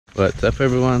What's up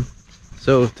everyone?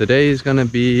 So today is gonna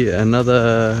be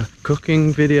another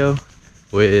cooking video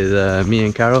with me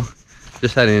and Carol.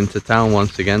 Just heading into town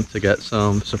once again to get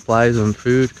some supplies and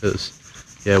food because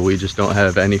yeah, we just don't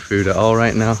have any food at all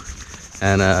right now.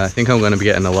 And I think I'm gonna be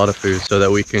getting a lot of food so that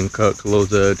we can cook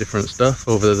loads of different stuff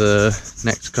over the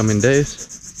next coming days.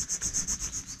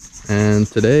 And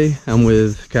today I'm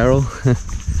with Carol.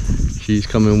 She's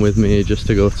coming with me just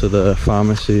to go to the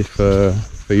pharmacy for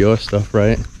your stuff,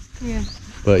 right? Yeah.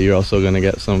 But you're also gonna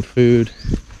get some food,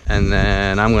 and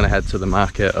then I'm gonna head to the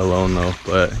market alone though.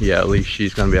 But yeah, at least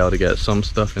she's gonna be able to get some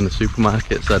stuff in the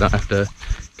supermarket so I don't have to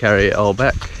carry it all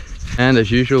back. And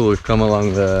as usual, we've come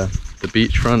along the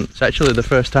beachfront. It's actually the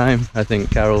first time I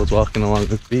think Carol's walking along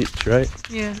the beach, right?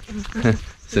 Yeah.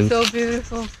 It's so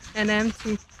beautiful and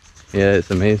empty. Yeah,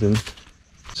 it's amazing.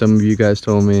 Some of you guys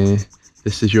told me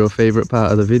this is your favorite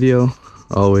part of the video,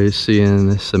 always seeing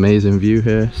this amazing view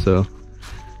here. So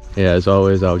yeah, as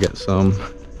always, I'll get some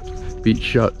beach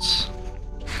shots.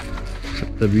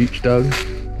 The beach dog.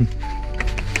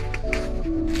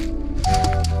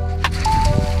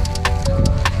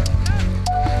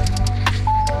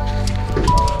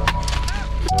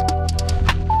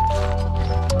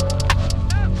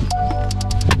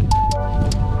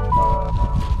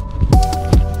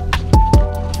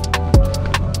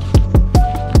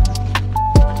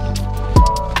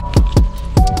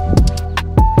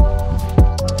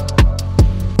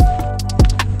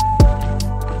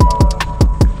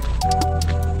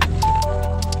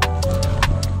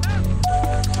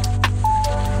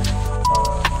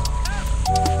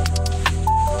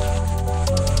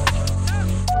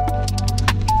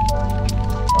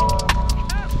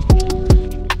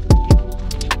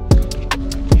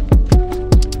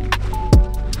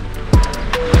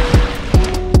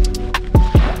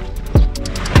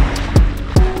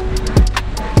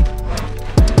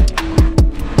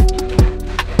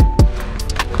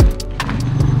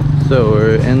 So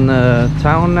we're in the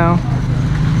town now,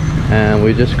 and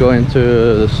we just go into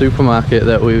the supermarket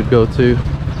that we would go to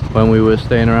when we were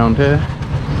staying around here.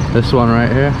 This one right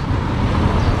here.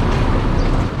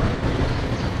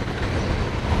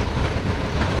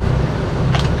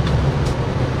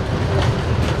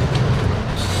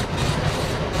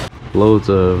 Loads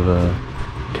of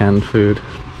canned food.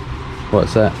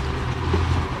 What's that?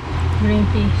 Green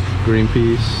peas. Green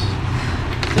peas.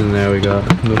 And there we got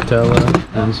Nutella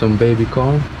and some baby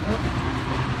corn.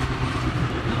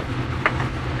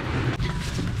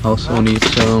 Also need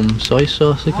some soy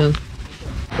sauce again.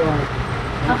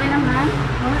 Okay naman.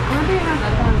 What do you have?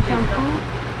 Shampoo?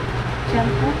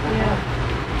 Shampoo? Yeah.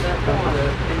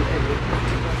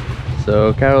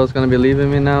 So Carol's gonna be leaving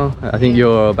me now. I think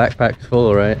your backpack's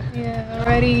full, right? Yeah, I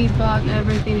already bought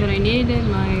everything that I needed,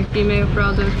 my female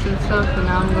products and stuff, and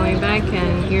now I'm going back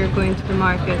and you're going to the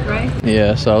market, right?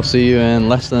 Yeah, so I'll see you in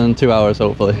less than 2 hours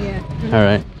hopefully. Yeah.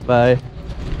 Alright, bye.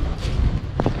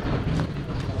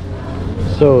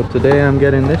 So today I'm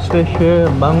getting this fish here,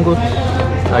 bangus.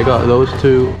 I got those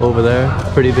two over there,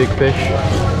 pretty big fish.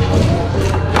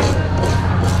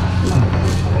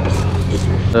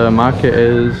 The market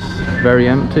is very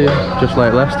empty, just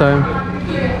like last time.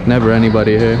 Never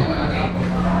anybody here.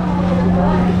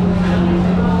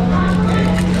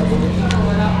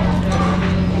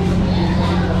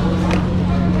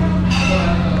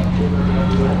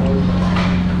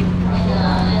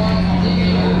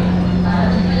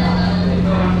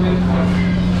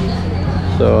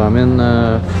 So I'm in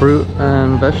the fruit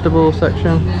and vegetable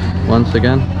section once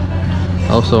again.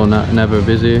 Also never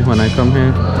busy when I come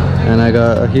here. And I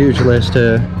got a huge list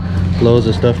here, loads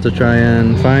of stuff to try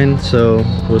and find, so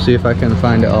we'll see if I can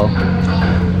find it all.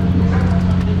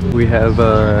 We have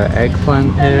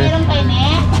eggplant here,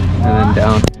 and then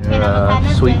down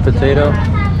here sweet potato,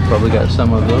 probably got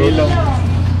some of those.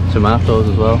 Tomatoes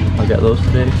as well, I'll get those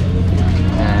today.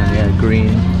 And yeah, green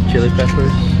chili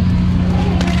peppers,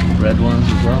 red ones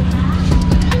as well.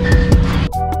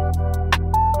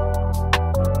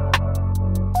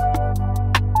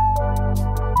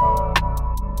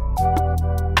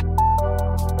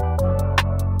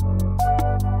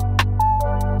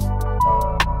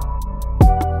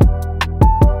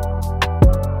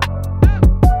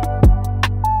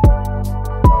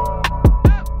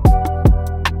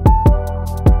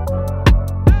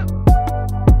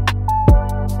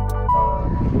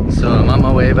 So I'm on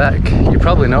my way back. You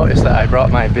probably noticed that I brought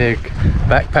my big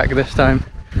backpack this time.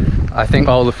 I think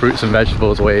all the fruits and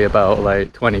vegetables weigh about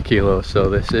like 20 kilos, so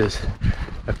this is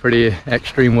a pretty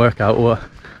extreme workout.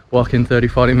 Walking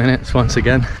 30-40 minutes once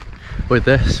again with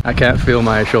this. I can't feel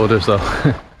my shoulders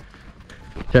though.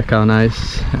 Check how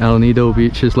nice El Nido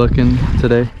Beach is looking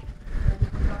today.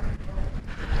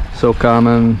 So calm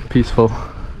and peaceful.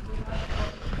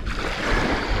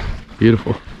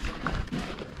 Beautiful.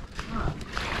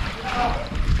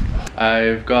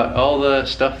 I've got all the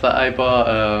stuff that I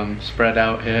bought spread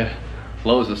out here.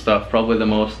 Loads of stuff, probably the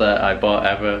most that I bought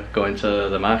ever going to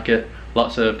the market.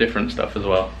 Lots of different stuff as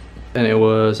well. And it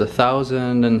was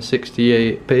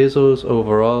 1,068 pesos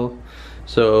overall.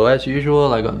 So as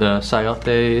usual, I got the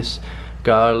sayotes,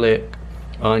 garlic,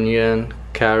 onion,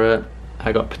 carrot.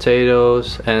 I got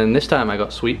potatoes, and this time I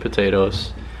got sweet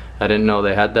potatoes. I didn't know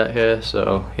they had that here,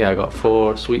 so yeah, I got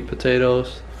 4 sweet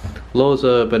potatoes. Loads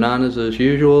of bananas as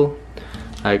usual.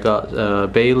 I got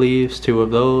bay leaves, 2 of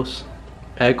those.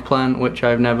 Eggplant, which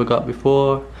I've never got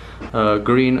before.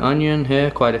 Green onion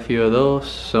here, quite a few of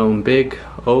those. Some big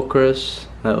okras,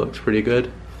 that looks pretty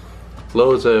good.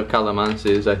 Loads of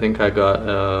calamansis, I think I got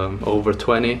over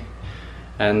 20.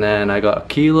 And then I got a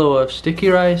kilo of sticky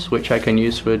rice, which I can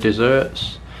use for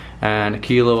desserts. And a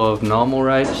kilo of normal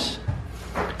rice.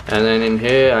 And then in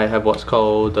here I have what's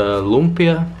called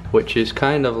lumpia, which is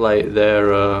kind of like their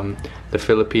the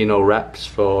Filipino wraps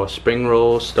for spring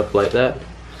rolls, stuff like that.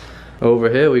 Over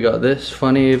here we got this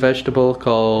funny vegetable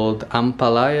called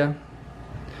ampalaya.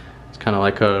 It's kind of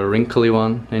like a wrinkly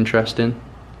one, interesting.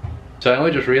 So I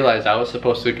only just realized I was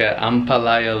supposed to get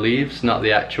ampalaya leaves, not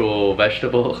the actual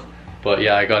vegetable. But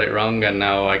yeah, I got it wrong, and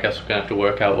now I guess we're gonna have to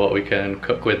work out what we can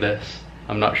cook with this.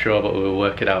 I'm not sure, but we'll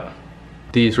work it out.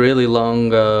 These really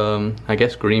long, I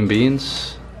guess green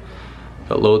beans.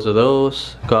 Got loads of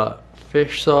those. Got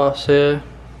fish sauce here.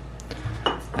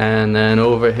 And then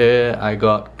over here I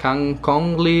got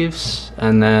kangkong leaves,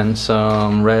 and then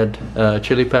some red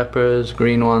chili peppers,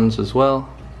 green ones as well.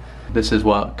 This is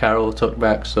what Carol took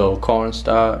back, so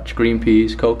cornstarch, green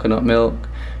peas, coconut milk,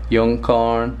 young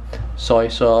corn, soy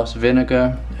sauce,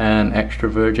 vinegar, and extra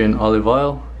virgin olive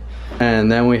oil.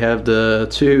 And then we have the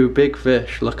 2 big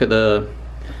fish. Look at the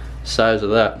size of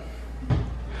that.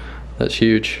 That's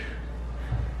huge.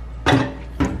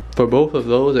 For both of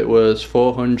those it was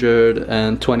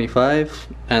 425,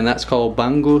 and that's called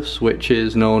bangus, which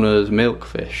is known as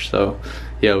milkfish. So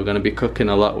yeah, we're going to be cooking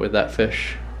a lot with that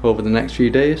fish over the next few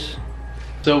days.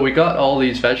 So we got all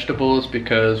these vegetables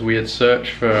because we had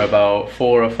searched for about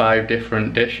 4 or 5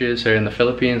 different dishes here in the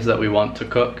Philippines that we want to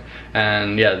cook,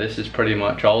 and yeah, this is pretty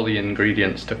much all the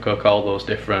ingredients to cook all those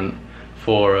different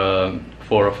 4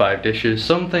 or 5 dishes.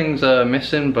 Some things are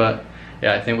missing, but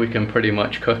yeah, I think we can pretty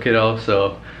much cook it all.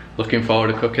 So looking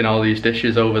forward to cooking all these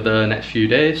dishes over the next few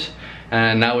days.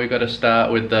 And now we've got to start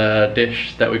with the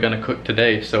dish that we're going to cook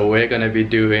today. So we're going to be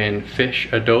doing fish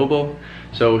adobo.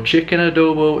 So chicken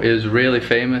adobo is really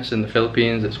famous in the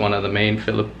Philippines. It's one of the main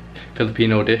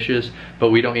Filipino dishes, but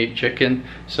we don't eat chicken.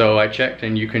 So I checked,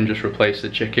 and you can just replace the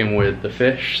chicken with the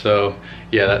fish. So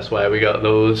yeah, that's why we got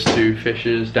those 2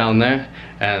 fishes down there,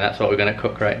 and that's what we're going to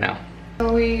cook right now.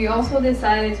 So we also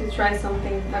decided to try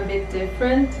something a bit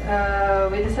different.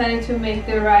 We decided to make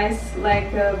the rice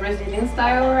like a Brazilian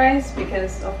style rice,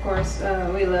 because of course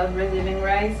we love Brazilian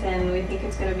rice and we think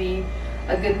it's gonna be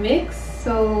a good mix.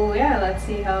 So yeah, let's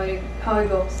see how it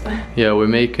goes. Yeah, we're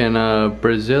making a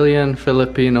Brazilian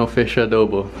Filipino fish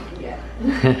adobo. Yeah.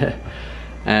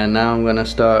 And now I'm gonna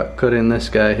start cutting this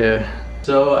guy here.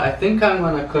 So I think I'm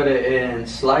gonna cut it in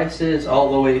slices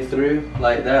all the way through,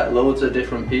 like that. Loads of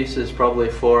different pieces, probably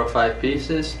 4 or 5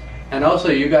 pieces. And also,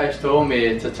 you guys told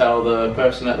me to tell the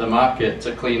person at the market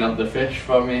to clean up the fish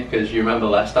for me, because you remember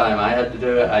last time I had to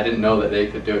do it. I didn't know that they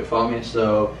could do it for me.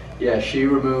 So yeah, she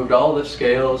removed all the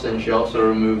scales, and she also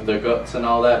removed the guts and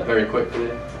all that very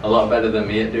quickly. A lot better than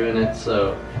me at doing it.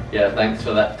 So yeah, thanks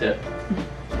for that tip.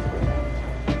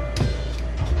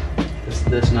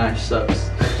 This knife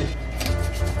sucks.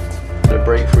 To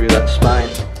break through that spine.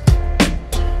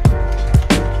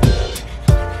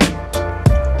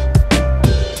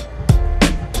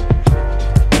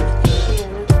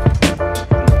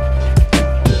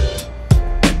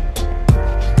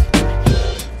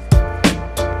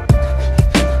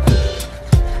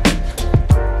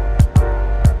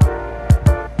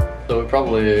 So we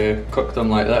probably cooked them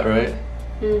like that, right?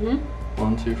 Mm-hmm.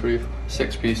 1, 2, 3,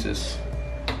 6 pieces.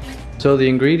 So the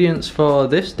ingredients for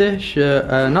this dish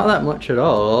are not that much at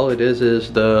all. All it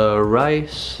is the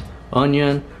rice,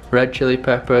 onion, red chili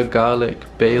pepper, garlic,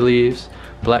 bay leaves,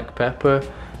 black pepper,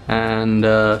 and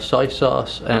soy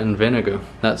sauce and vinegar.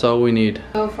 That's all we need.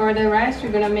 So for the rice,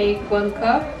 we're gonna make 1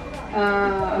 cup.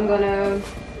 I'm gonna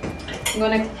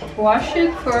wash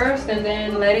it first and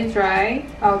then let it dry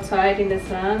outside in the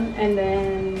sun, and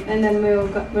then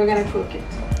we're gonna cook it.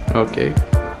 Okay.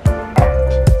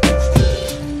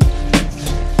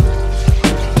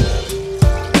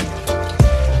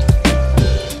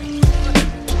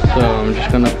 So I'm just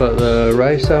gonna put the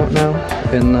rice out now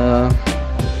in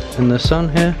the sun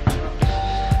here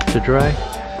to dry.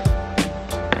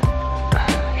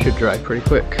 Should dry pretty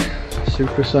quick.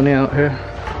 Super sunny out here.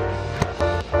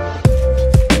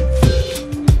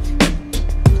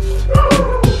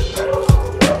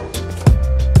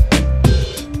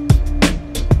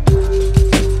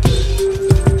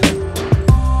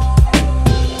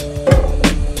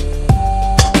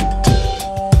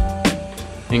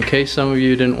 In case some of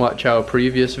you didn't watch our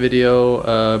previous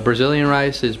video, Brazilian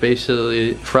rice is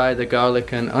basically fry the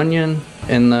garlic and onion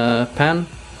in the pan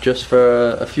just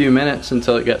for a few minutes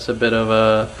until it gets a bit of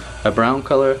a brown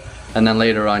color, and then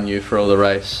later on you throw the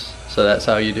rice. So that's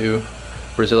how you do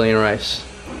Brazilian rice.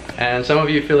 And some of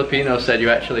you Filipinos said you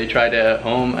actually tried it at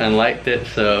home and liked it,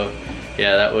 so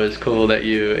yeah, that was cool that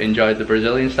you enjoyed the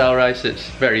Brazilian style rice. It's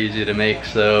very easy to make,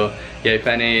 so yeah, if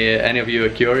any of you are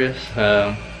curious,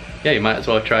 yeah, you might as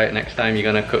well try it next time you're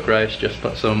gonna cook rice. Just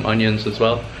put some onions as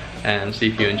well and see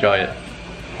if you enjoy it.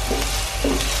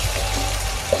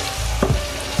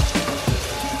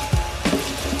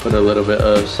 Put a little bit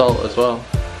of salt as well.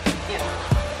 Yeah.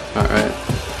 Alright.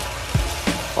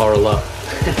 Or a lot.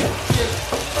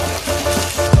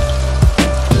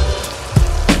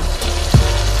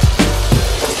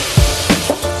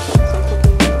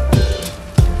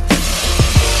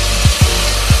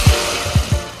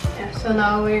 So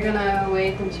now we're gonna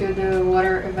wait until the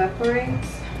water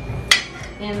evaporates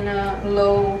in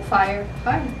low fire.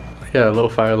 Yeah, low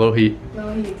fire, low heat.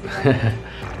 Low heat. Exactly.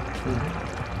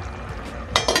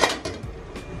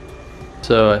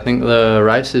 So I think the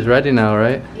rice is ready now,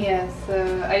 right? Yes.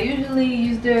 I usually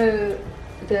use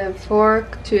the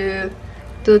fork to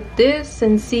do this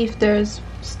and see if there's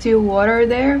still water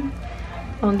there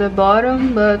on the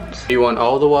bottom, but You want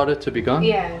all the water to be gone?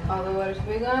 yeah, all the water to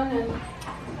be gone, and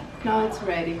now it's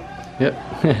ready. Yep.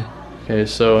 Okay,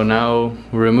 so now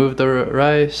remove the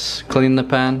rice, clean the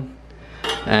pan,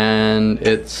 and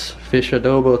it's fish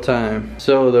adobo time.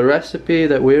 So the recipe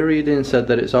that we're reading said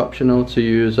that it's optional to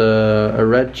use a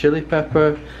red chili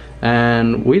pepper,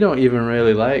 and we don't even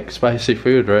really like spicy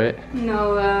food, right?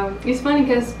 No, it's funny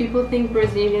because people think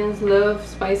Brazilians love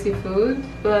spicy food,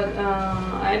 but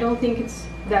I don't think it's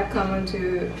that common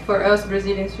for us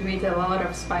Brazilians to eat a lot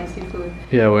of spicy food.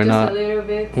 Yeah, we're just not a little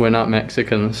bit. We're not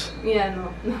Mexicans. Yeah,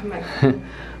 no, not Mexican.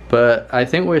 But I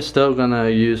think we're still gonna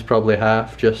use probably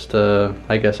half, just to,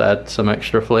 I guess, add some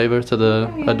extra flavor to the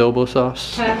adobo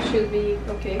sauce. Half should be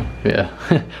okay. Yeah,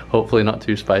 hopefully not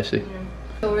too spicy.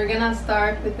 So we're gonna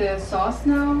start with the sauce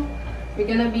now. We're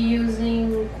gonna be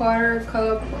using 1/4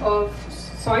 cup of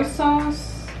soy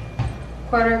sauce,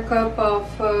 1/4 cup of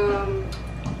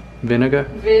Vinegar?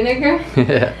 vinegar,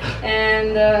 Yeah.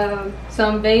 and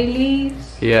some bay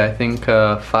leaves. Yeah, I think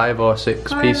 5 or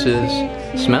 6 pieces.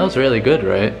 Smells really good,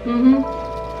 right? Mm-hmm.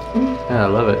 Yeah, I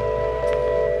love it.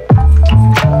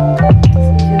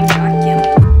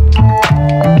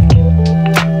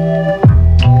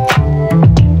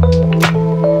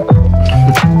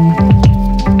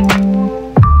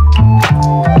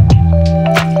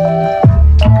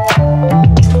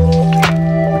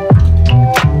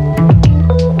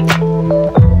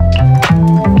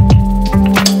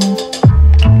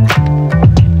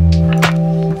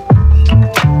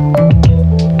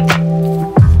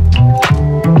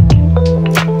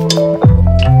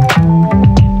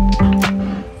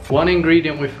 One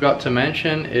ingredient we forgot to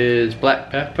mention is black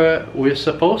pepper. We're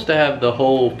supposed to have the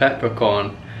whole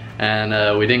peppercorn,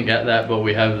 and we didn't get that, but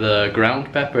we have the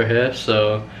ground pepper here,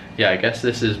 so yeah, I guess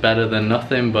this is better than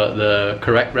nothing, but the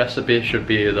correct recipe should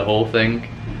be the whole thing.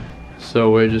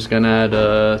 So we're just gonna add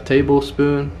a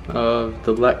tablespoon of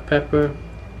the black pepper,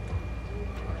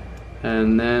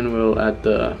 and then we'll add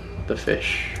the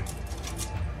fish.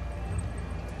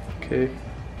 Okay.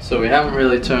 So we haven't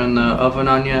really turned the oven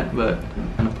on yet, but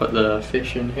I'm gonna put the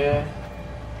fish in here.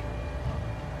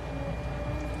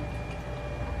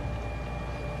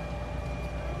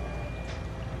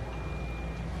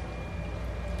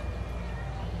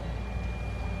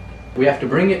 We have to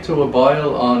bring it to a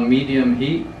boil on medium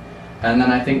heat, and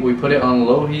then I think we put it on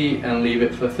low heat and leave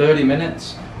it for 30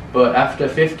 minutes. But after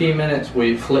 15 minutes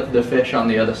we flip the fish on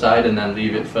the other side and then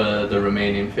leave it for the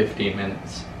remaining 15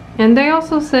 minutes. And they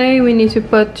also say we need to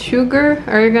put sugar.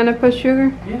 Are you gonna put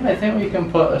sugar? Yeah, I think we can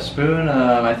put a spoon.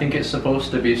 I think it's supposed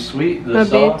to be sweet, the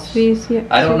sauce. Bit sweet, yeah.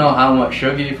 I don't know how much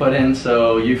sugar you put in,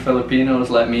 so you Filipinos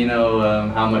let me know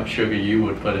how much sugar you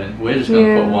would put in. We're just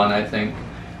gonna put 1, I think.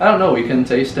 I don't know, we can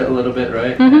taste it a little bit,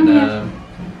 right? Mm-hmm, And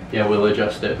yeah, we'll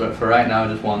adjust it, but for right now,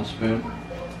 just 1 spoon.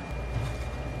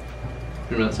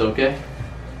 You think that's okay?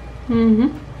 Mm-hmm.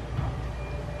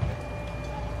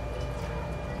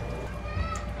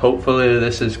 Hopefully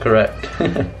this is correct.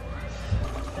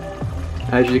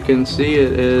 As you can see,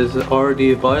 it is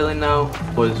already boiling now.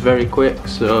 It was very quick,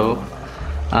 so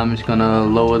I'm just gonna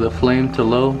lower the flame to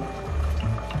low.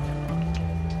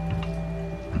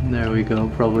 There we go,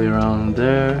 probably around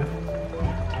there.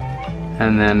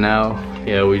 And then now,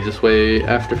 yeah, we just wait.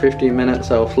 After 15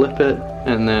 minutes I'll flip it,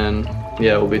 and then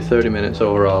yeah, it'll be 30 minutes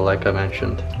overall like I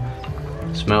mentioned.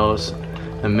 Smells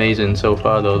amazing so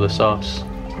far though, the sauce.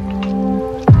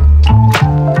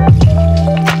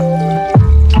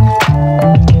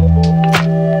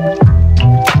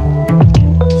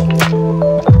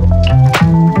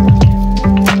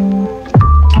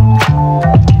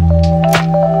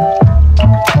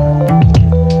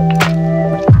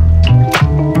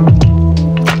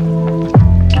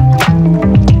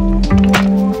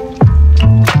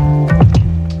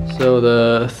 So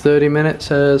the 30 minutes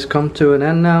has come to an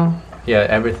end now. Yeah,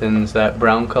 everything's that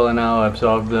brown color now,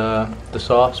 absorbed the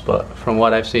sauce, but from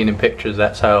what I've seen in pictures,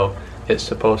 that's how it's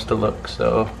supposed to look.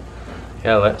 So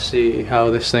yeah, let's see how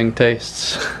this thing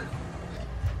tastes.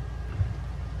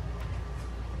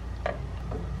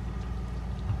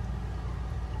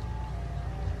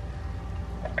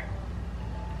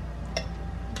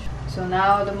 So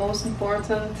now the most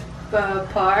important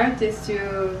part is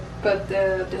to put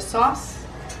the sauce.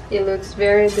 It looks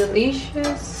very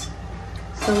delicious.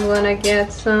 So I'm gonna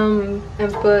get some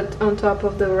and put on top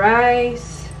of the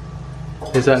rice.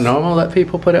 Is that normal that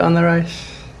people put it on the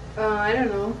rice? I don't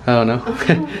know. I don't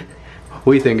know.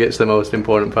 We think it's the most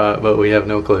important part, but we have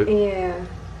no clue. Yeah.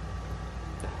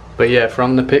 But yeah,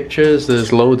 from the pictures,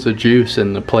 there's loads of juice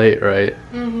in the plate, right?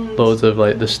 Mm-hmm. Loads of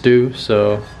like the stew.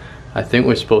 So I think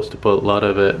we're supposed to put a lot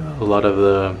of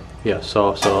the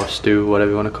sauce or stew, whatever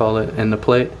you want to call it, in the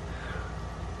plate.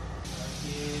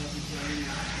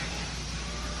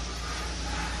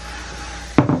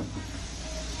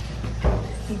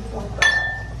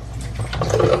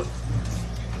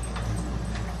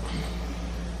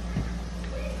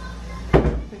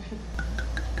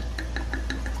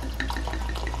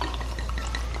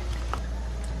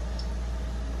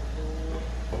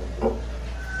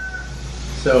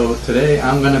 So today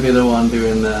I'm going to be the one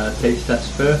doing the taste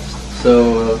test first.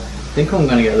 So I think I'm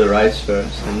going to get the rice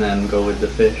first and then go with the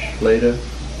fish later.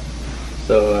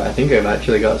 So I think I've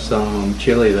actually got some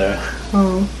chili there.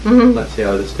 Oh. Mm-hmm. Let's see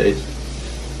how this tastes.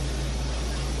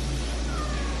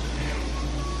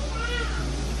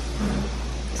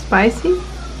 Spicy?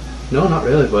 No, not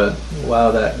really, but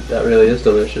wow, that really is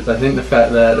delicious. I think the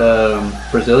fact that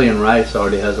Brazilian rice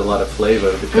already has a lot of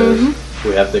flavor because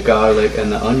we have the garlic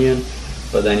and the onion,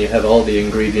 but then you have all the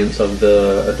ingredients of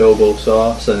the adobo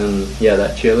sauce and yeah,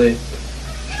 that chili.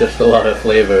 It's just a lot of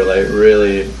flavor, like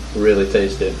really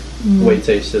tasty. Way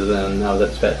tastier than I was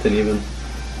expecting even.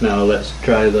 Now let's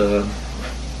try the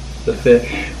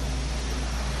fish.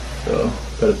 So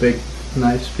got a big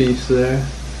nice piece there.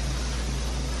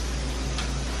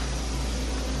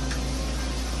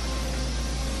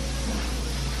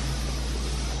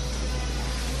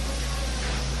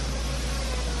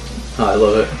 Oh, I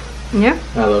love it. Yeah?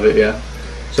 I love it, yeah.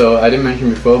 So I didn't mention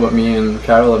before, but me and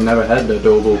Carol have never had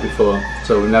adobo before.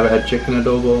 So we've never had chicken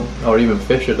adobo or even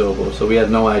fish adobo. So we had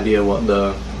no idea what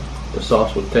the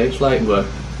sauce would taste like, but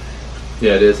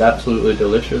yeah, it is absolutely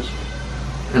delicious.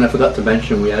 And I forgot to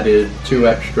mention we added 2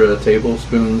 extra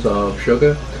tablespoons of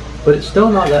sugar, but it's still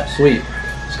not that sweet.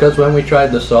 It's because when we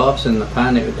tried the sauce in the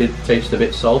pan, it did taste a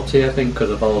bit salty, I think, because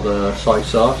of all the soy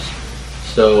sauce.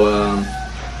 So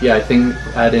yeah, I think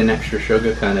adding extra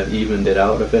sugar kind of evened it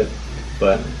out a bit.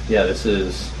 But yeah, this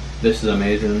is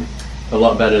amazing. A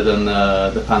lot better than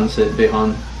the pancit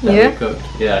bihon that we cooked.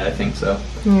 Yeah, I think so.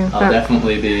 Yeah, I'll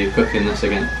definitely be cooking this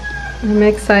again. I'm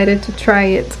excited to try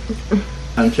it.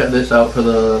 And check this out for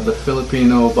the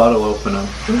Filipino bottle opener,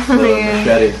 the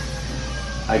machete.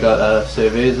 I got a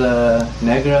Cerveza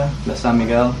Negra de San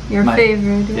Miguel. Your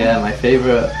favorite? Yeah, my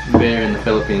favorite beer in the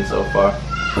Philippines so far.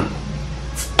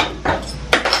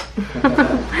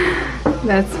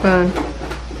 That's fun.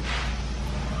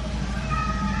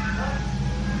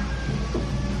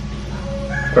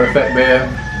 Perfect beer,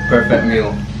 perfect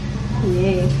meal.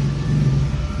 Yay.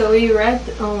 So we read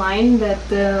online that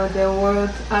the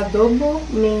word adobo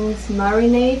means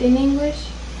marinade in English.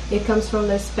 It comes from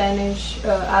the Spanish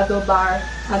adobar.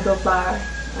 I don't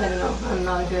know, I'm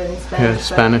not good in Spanish. Yeah,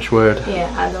 Spanish word.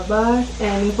 Yeah, adobar.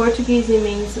 And in Portuguese it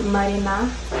means marinar.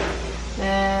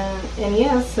 And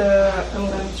yeah, so I'm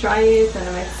gonna try it and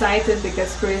I'm excited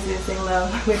because Chris is in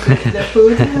love with the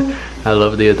food. I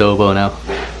love the adobo now.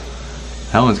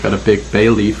 That one's got a big bay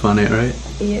leaf on it, right?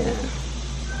 Yeah.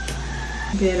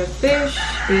 Bit of fish,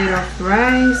 bit of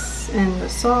rice, and the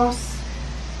sauce.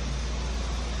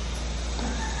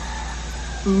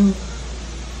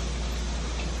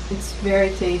 It's very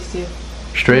tasty.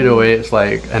 Straight away it's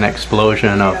like an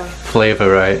explosion of flavor,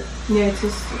 right? Yeah, it's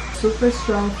just super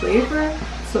strong flavor,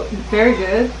 so very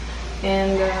good.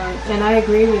 And I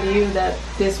agree with you that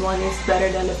this one is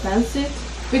better than the pancit,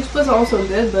 which was also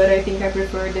good, but I think I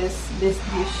prefer this dish.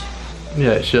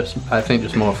 Yeah, it's just, I think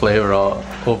just more flavor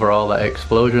overall, that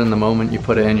explosion the moment you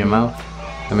put it in your mouth.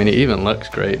 I mean, it even looks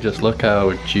great. Just look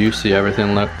how juicy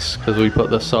everything looks because we put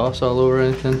the sauce all over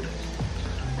everything.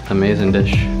 Amazing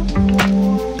dish.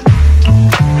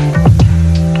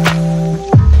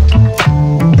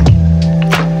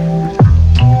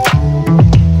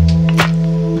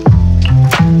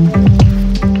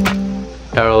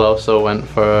 Carol also went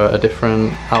for a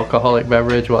different alcoholic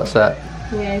beverage. What's that?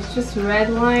 Yeah, it's just red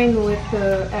wine with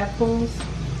apples.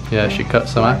 Yeah, she cut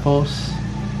some apples.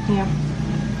 Yeah.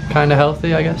 Kind of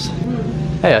healthy, I guess.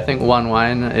 Hey, I think one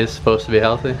wine is supposed to be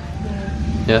healthy.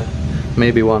 Yeah,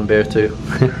 maybe one beer too.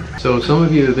 So some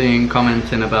of you have been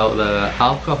commenting about the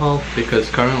alcohol because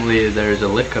currently there is a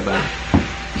liquor ban.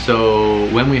 So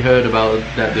when we heard about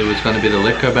that there was going to be the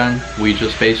liquor ban, we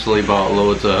just basically bought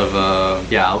loads of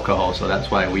alcohol, so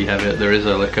that's why we have it. There is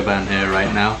a liquor ban here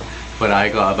right now, but I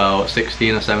got about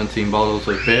 16 or 17 bottles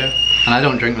of beer. And I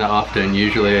don't drink that often,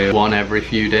 usually one every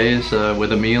few days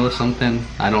with a meal or something.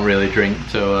 I don't really drink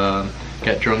to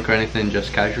get drunk or anything,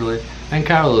 just casually. And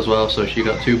Carol as well, so she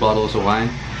got 2 bottles of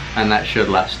wine. And that should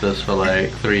last us for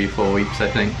like 3-4 weeks, I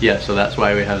think. Yeah, so that's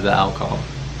why we have the alcohol.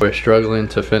 We're struggling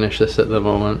to finish this at the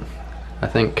moment. I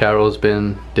think Carol's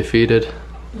been defeated.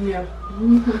 Yeah.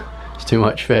 It's too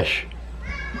much fish.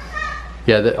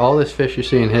 Yeah, all this fish you're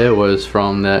seeing here was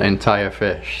from the entire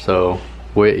fish, so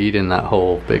we're eating that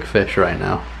whole big fish right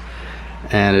now.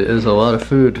 And it is a lot of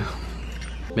food.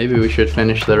 Maybe we should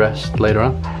finish the rest later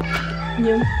on.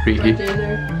 Yeah. Reheat.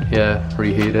 Yeah,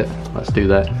 reheat it. Let's do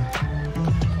that.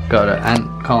 Got an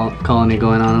ant colony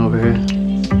going on over here.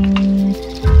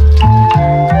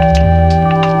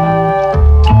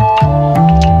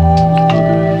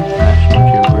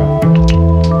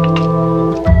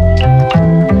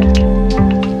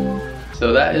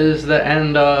 So that is the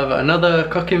end of another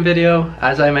cooking video.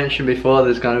 As I mentioned before,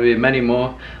 there's going to be many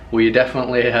more. We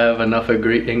definitely have enough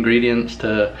ingredients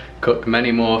to cook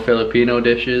many more Filipino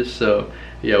dishes, so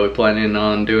yeah, we're planning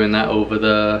on doing that over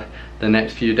the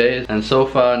next few days. And so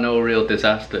far, no real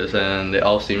disasters, and it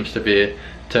all seems to be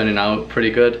turning out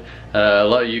pretty good. A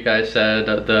lot of you guys said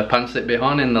that the pancit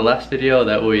bihon in the last video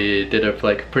that we did a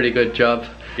pretty good job.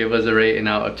 Give us a rating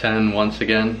out of 10 once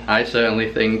again. I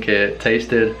certainly think it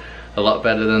tasted a lot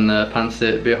better than the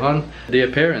pancit bihon. The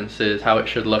appearance is how it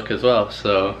should look as well,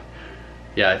 so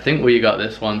yeah, I think we got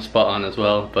this one spot on as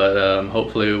well, but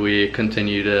hopefully we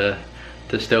continue to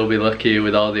still be lucky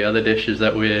with all the other dishes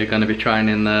that we're going to be trying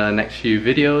in the next few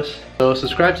videos. So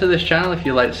subscribe to this channel if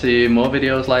you'd like to see more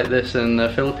videos like this in the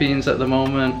Philippines at the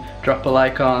moment. Drop a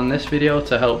like on this video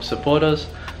to help support us.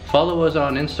 Follow us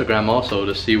on Instagram also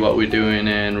to see what we're doing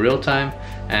in real time,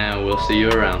 and we'll see you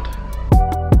around.